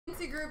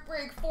group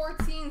break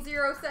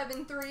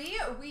 14073.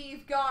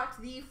 We've got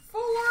the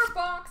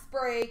 4-box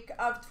break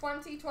of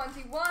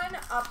 2021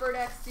 Upper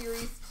Deck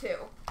Series 2.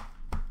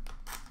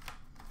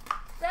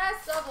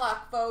 Best of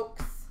luck,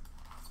 folks.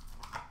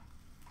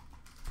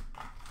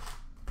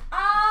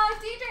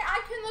 DJ,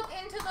 I can look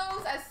into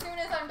those as soon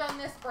as I'm done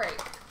this break.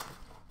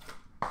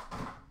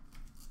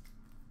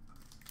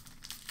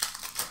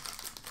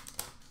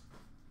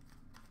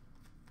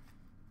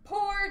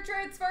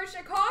 Portraits for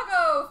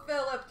Chicago,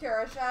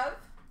 CloutsnChara.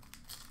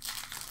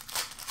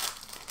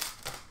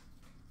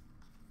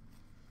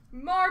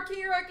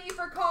 Marquee rookie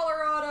for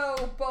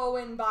Colorado,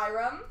 Bowen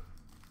Byram.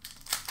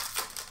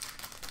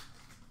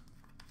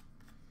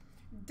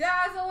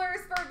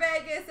 Dazzlers for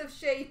Vegas of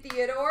Shea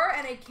Theodore,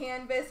 and a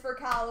canvas for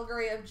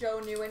Calgary of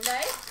Joe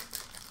Nieuwendyk.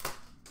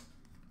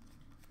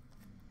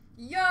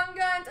 Young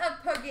Guns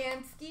of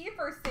Poganski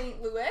for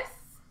St. Louis.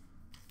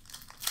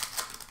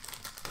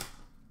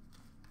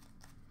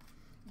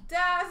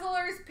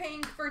 Dazzlers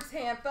Pink for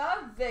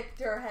Tampa,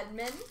 Victor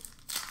Hedman.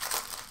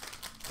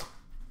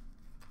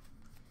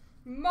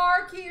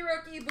 Marquee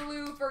Rookie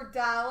Blue for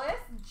Dallas,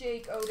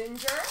 Jake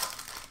Odinger.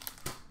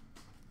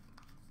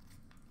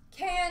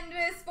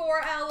 Canvas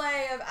for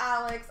LA of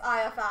Alex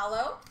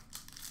Iafallo.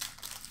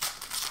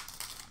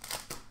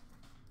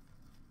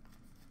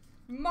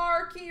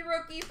 Marquee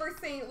Rookie for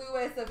St.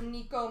 Louis of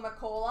Nico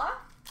Macola.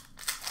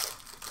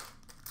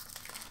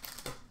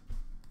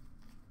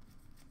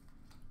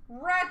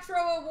 Retro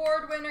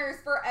Award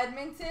winners for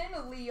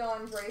Edmonton,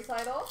 Leon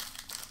Draisaitl.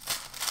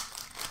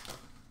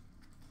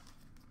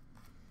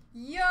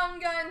 Young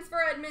Guns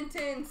for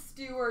Edmonton,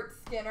 Stuart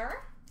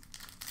Skinner.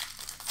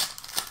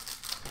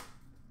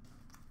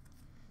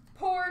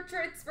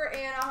 Portraits for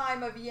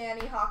Anaheim of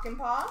Yanni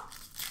Hakanpää.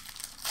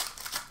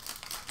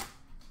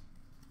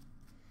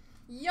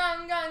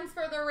 Young Guns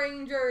for the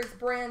Rangers,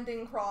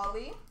 Brandon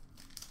Crawley.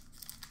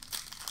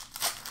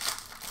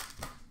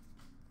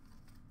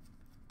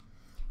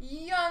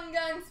 Young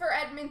Guns for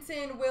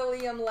Edmonton,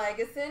 William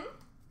Lagesson.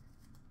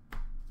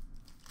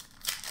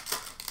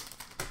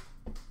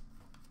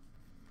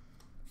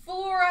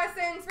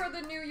 Fluorescents for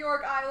the New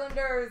York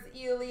Islanders,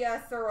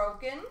 Ilya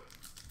Sorokin.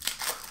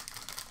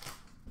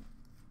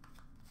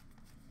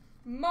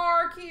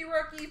 Marquee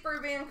Rookie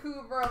for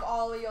Vancouver of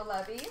Olli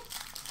Juolevi.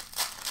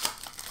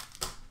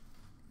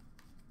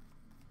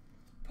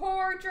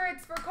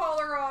 Portraits for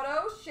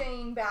Colorado,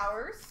 Shane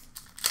Bowers.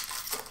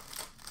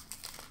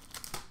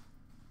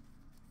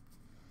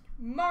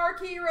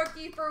 Marquee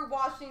Rookie for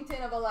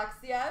Washington of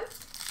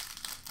Alexiev.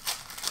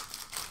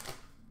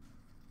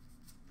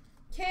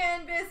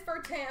 Canvas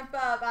for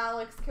Tampa of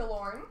Alex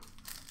Killorn.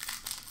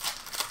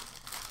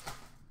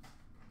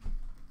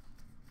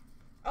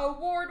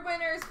 Award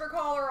winners for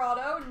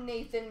Colorado,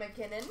 Nathan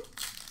MacKinnon.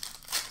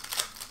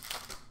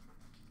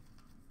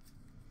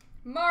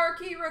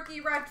 Marquee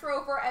Rookie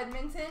Retro for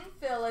Edmonton,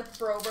 Philip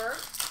Broberg.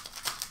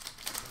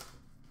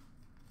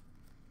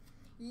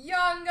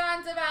 Young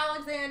Guns of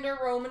Alexander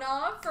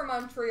Romanov for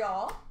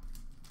Montreal.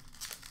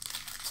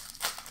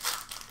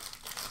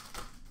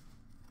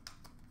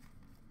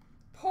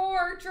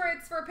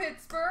 Portraits for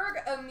Pittsburgh,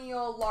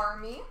 Emil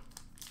Larmy.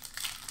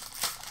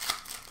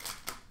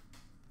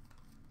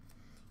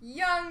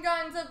 Young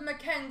Guns of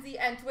Mackenzie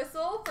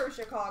Entwistle for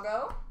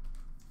Chicago.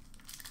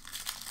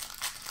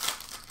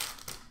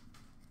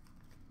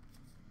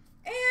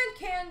 And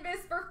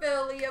canvas for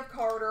Philly of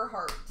Carter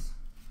Hart.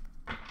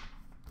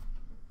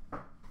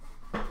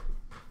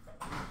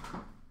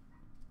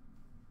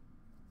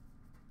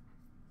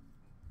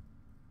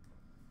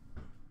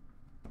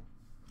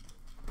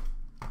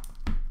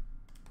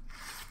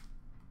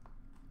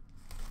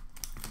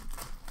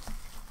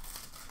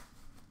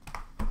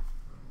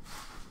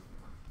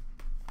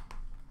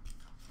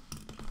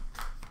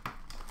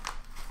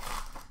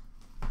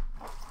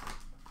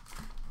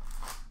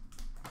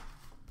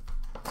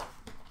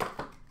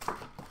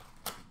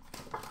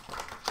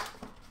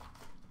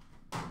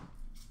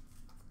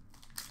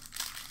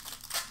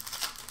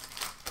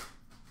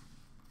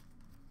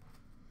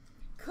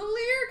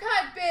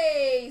 Clear-cut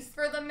base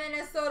for the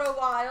Minnesota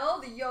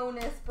Wild,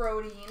 Jonas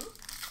Brodin.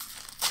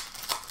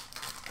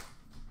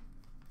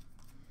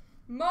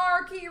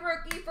 Marquee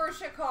Rookie for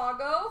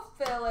Chicago,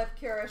 Philip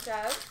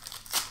Kurashev.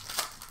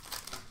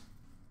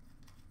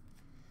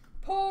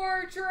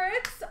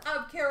 Portraits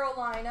of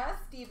Carolina,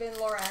 Steven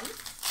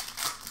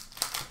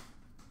Lorentz.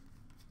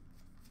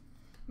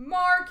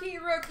 Marquee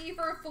Rookie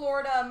for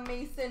Florida,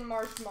 Mason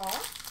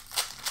Marchment.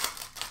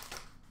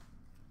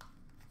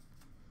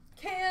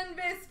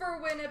 Canvas for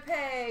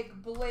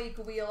Winnipeg, Blake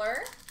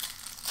Wheeler.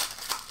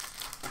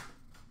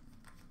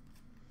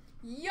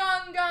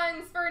 Young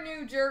Guns for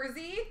New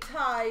Jersey,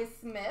 Ty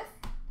Smith.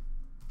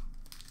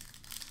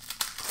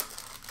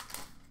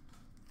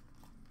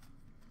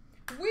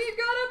 We've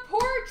got a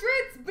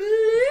Portraits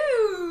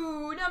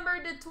Blue,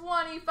 numbered to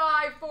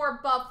 25 for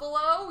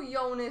Buffalo,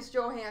 Jonas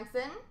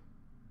Johansson.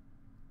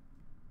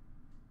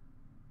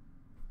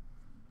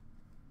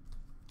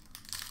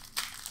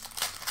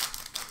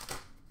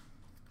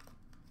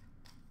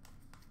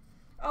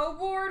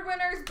 Award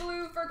winners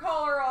blue for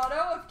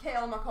Colorado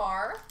Cale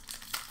Makar.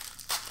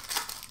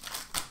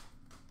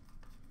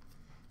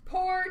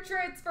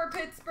 Portraits for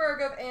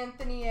Pittsburgh of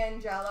Anthony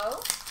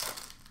Angelo.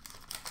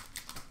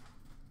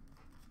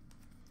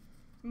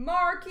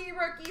 Marquee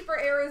rookie for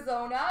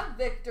Arizona,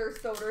 Victor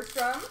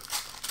Soderstrom.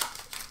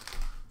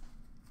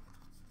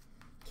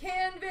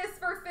 Canvas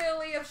for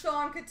Philly of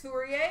Sean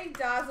Couturier.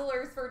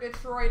 Dazzlers for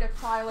Detroit of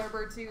Tyler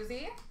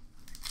Bertuzzi.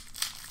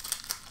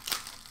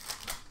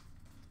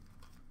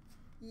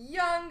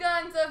 Young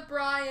Guns of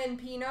Brian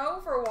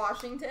Pino for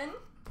Washington.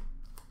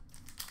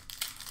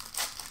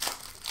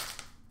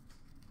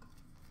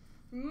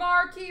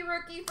 Marquee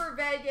rookie for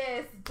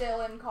Vegas,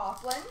 Dylan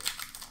Coughlin.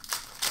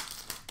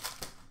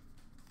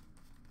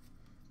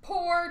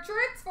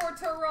 Portraits for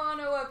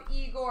Toronto of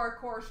Igor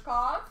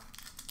Korshkov.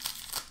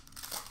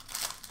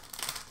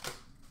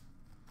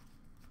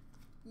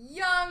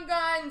 Young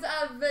Guns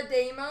of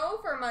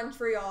Vademo for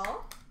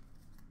Montreal.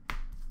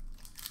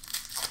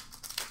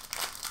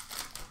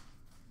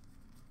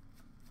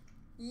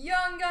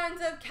 Young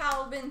Guns of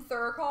Calvin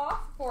Thurkoff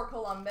for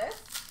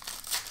Columbus.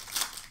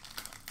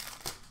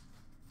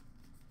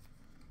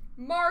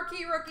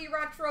 Marquee rookie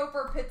retro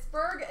for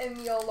Pittsburgh,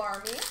 Emil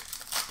Larmy.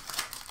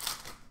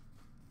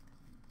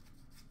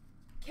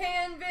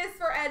 Canvas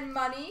for Ed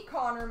Money,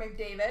 Connor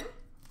McDavid.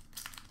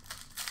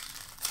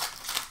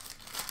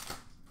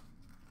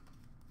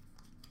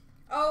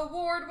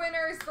 Award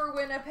winners for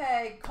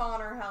Winnipeg,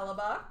 Connor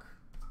Hellebuck.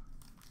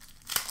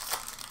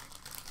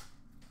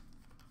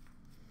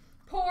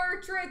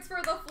 Portraits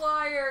for the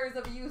Flyers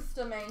of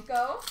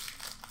Ustimenko.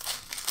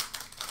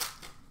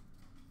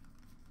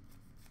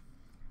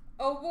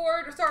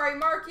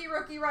 Marquee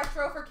rookie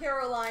retro for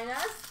Carolina,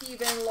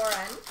 Steven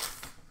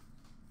Lorentz.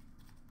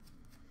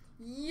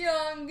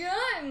 Young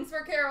Guns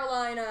for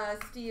Carolina,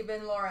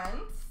 Steven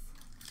Lorentz.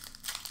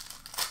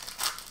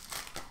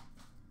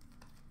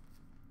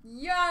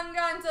 Young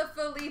Guns of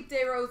Philippe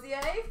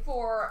Desrosiers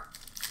for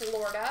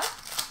Florida.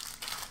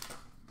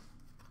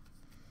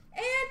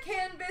 And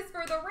canvas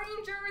for the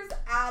Rangers,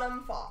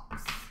 Adam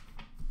Fox.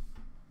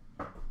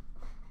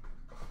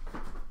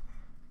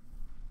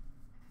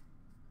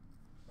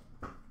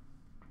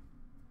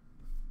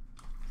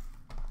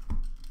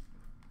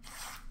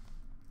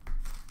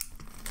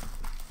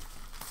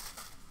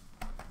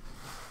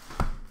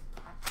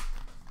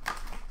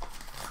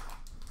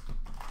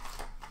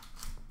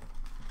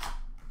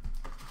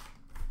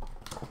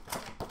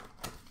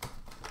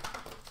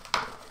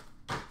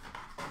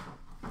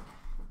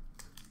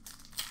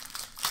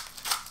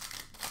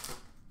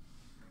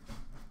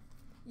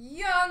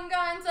 Young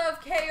Guns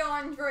of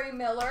K'Andre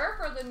Miller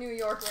for the New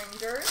York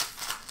Rangers.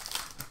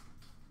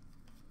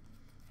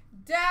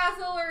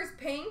 Dazzlers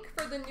Pink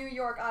for the New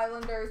York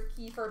Islanders,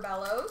 Kiefer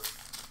Bellows.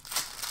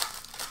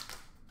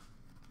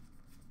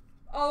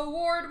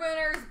 Award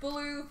winners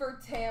Blue for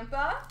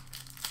Tampa.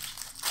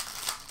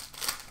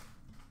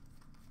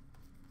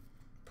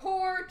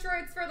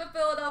 Portraits for the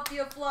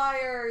Philadelphia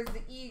Flyers,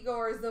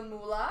 Igor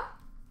Zamula.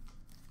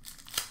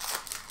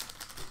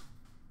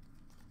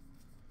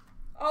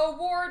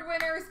 Award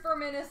winners for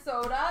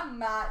Minnesota,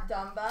 Matt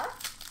Dumba.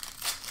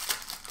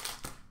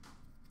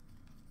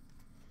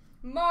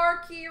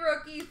 Marquee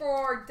rookie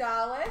for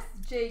Dallas,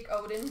 Jake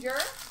Odinger.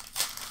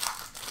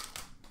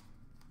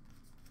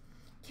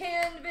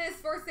 Canvas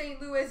for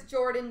St. Louis,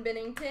 Jordan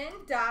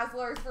Binnington.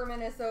 Dazzlers for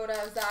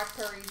Minnesota, Zach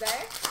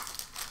Parise.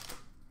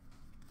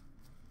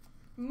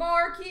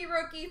 Marquee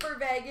rookie for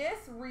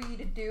Vegas,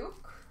 Reed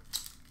Duke.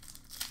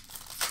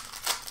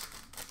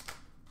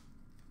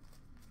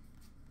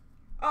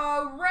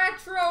 A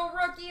retro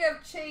rookie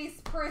of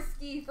Chase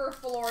Prisky for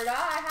Florida.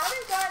 I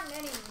haven't gotten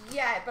any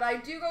yet, but I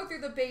do go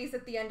through the base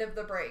at the end of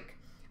the break.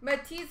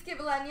 Matiz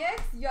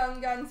Kivlenieks, Young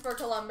Guns for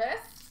Columbus.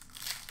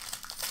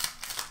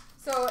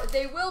 So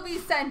they will be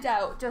sent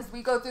out, just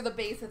we go through the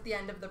base at the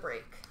end of the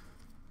break.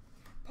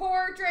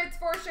 Portraits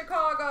for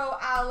Chicago,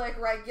 Alec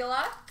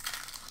Regula.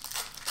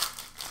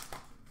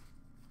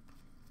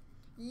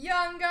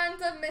 Young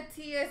Guns of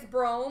Matthias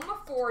Brome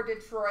for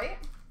Detroit.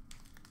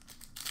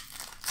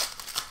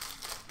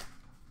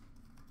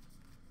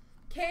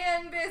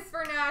 Canvas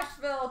for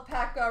Nashville,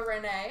 Pekka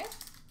Rinne.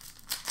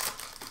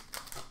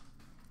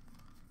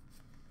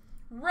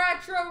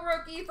 Retro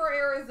rookie for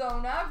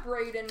Arizona,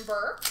 Braden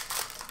Burke.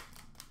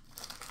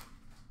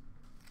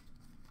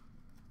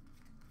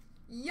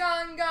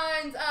 Young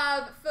Guns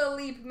of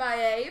Philippe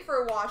Maillet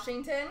for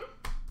Washington.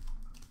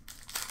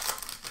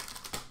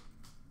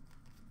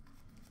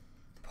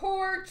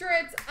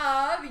 Portraits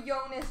of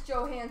Jonas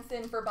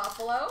Johansson for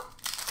Buffalo.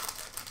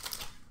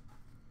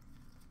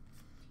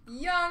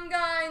 Young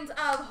Guns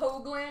of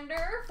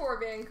Höglander for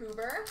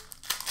Vancouver.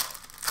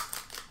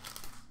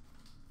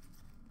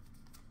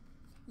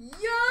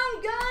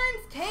 Young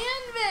Guns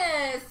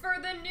canvas for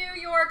the New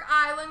York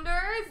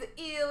Islanders,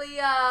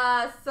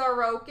 Ilya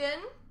Sorokin.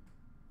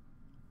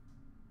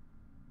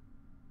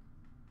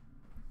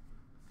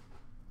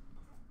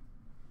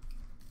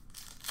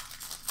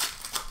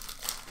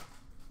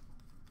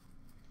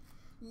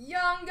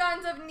 Young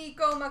Guns of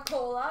Nico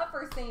Makola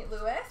for St.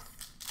 Louis.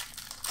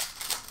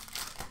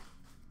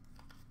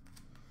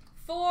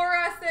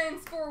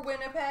 Fluorescence for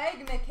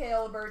Winnipeg,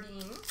 Mikhail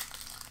Berdine.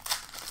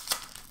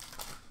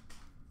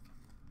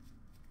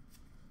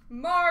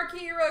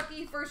 Marquee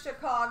rookie for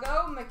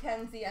Chicago,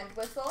 Mackenzie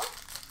Entwistle.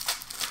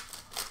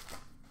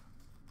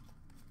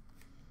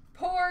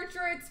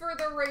 Portraits for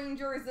the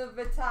Rangers of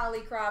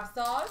Vitaly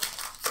Kravtsov.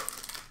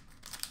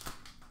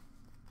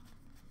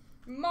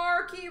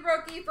 Marquee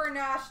rookie for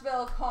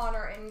Nashville,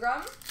 Connor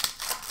Ingram.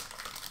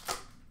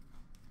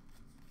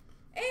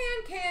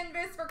 And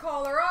canvas for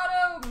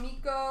Colorado,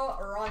 Mikko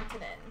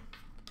Rantanen.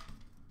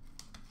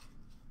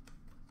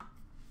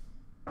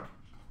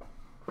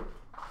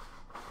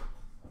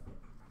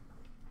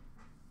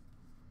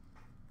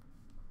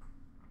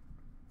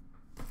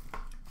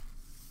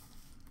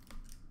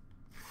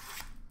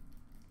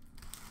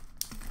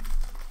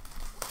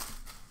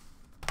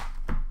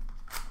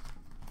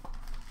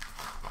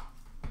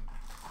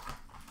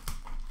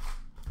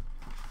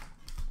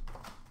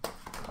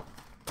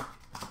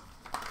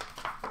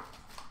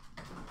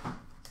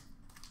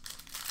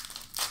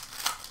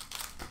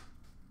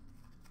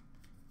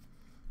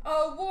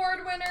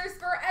 Award winners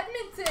for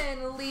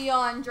Edmonton,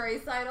 Leon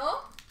Draisaitl.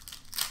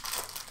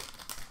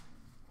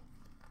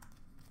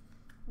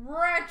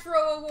 Retro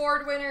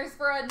award winners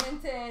for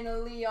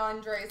Edmonton,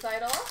 Leon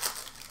Draisaitl.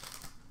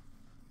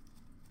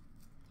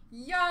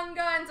 Young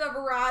Guns of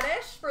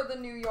Radish for the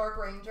New York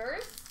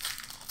Rangers.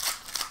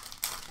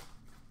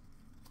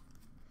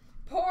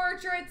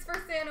 Portraits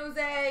for San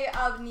Jose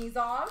of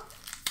Nizov.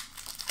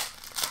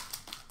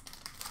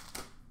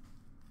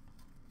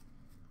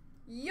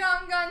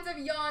 Young Guns of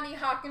Yanni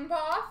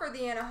Hakanpää for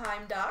the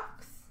Anaheim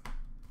Ducks.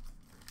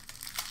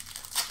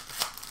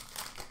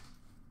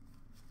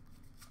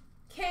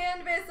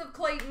 Canvas of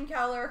Clayton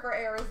Keller for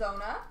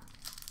Arizona.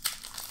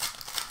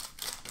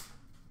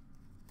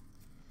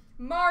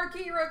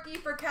 Marquee rookie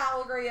for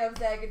Calgary of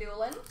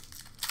Zagadulin.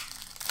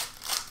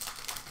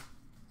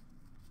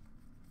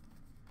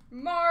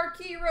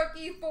 Marquee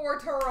rookie for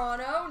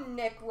Toronto,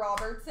 Nick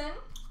Robertson.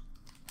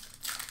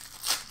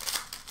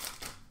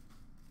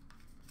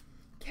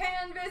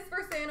 Canvas for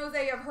San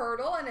Jose of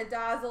Hurdle and a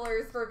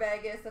Dazzlers for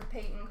Vegas of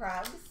Peyton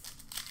Krebs.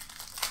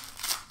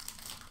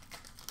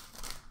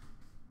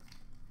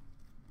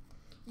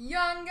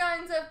 Young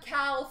Guns of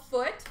Cal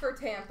Foote for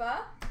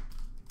Tampa.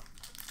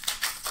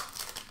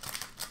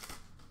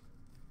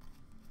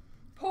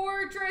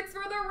 Portraits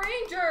for the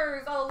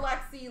Rangers,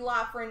 Alexis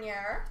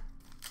Lafreniere.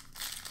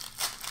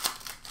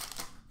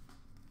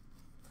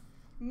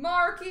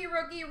 Marquee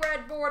rookie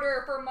red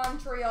border for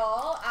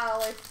Montreal,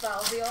 Alex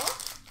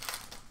Belzile.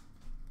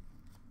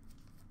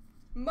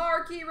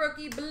 Marquee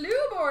rookie blue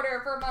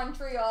border for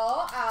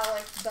Montreal,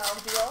 Alex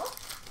Belzile.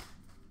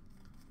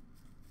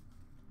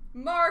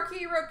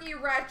 Marquee rookie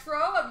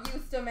retro of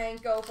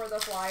Ustamenko for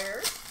the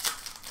Flyers.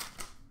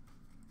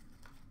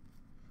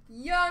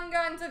 Young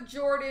Guns of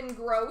Jordan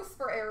Gross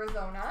for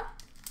Arizona.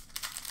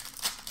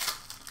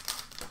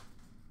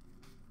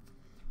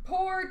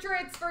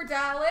 Portraits for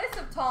Dallas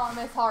of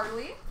Thomas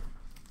Harley.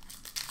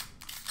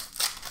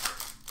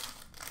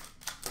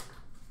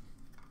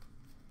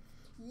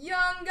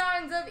 Young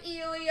Guns of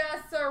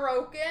Ilya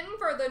Sorokin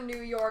for the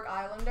New York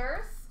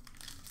Islanders.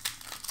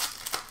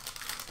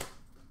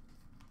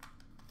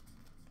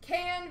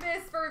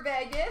 Canvas for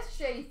Vegas,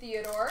 Shea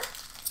Theodore.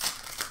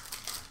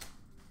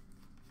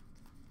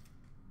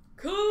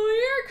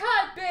 Clear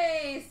cut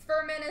base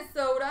for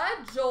Minnesota,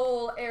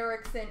 Joel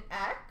Eriksson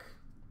Ek.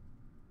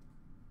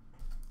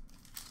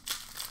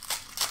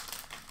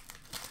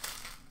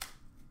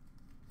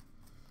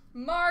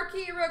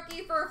 Marquee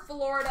rookie for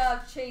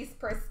Florida, Chase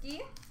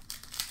Prisky.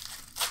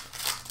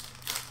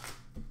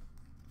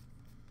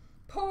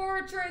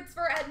 Portraits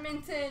for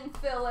Edmonton,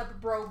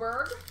 Philip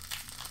Broberg.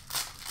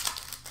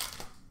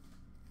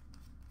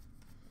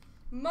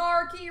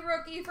 Marquee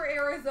rookie for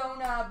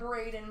Arizona,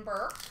 Braden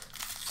Burke.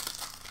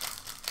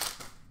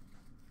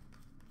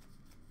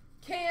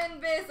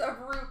 Canvas of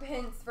Roop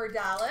Hintz for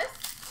Dallas.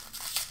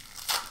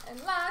 And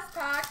last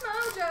pack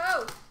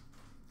mojo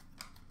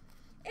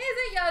is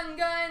a Young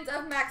Guns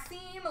of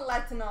Maxime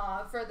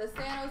Letunov for the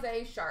San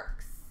Jose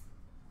Sharks.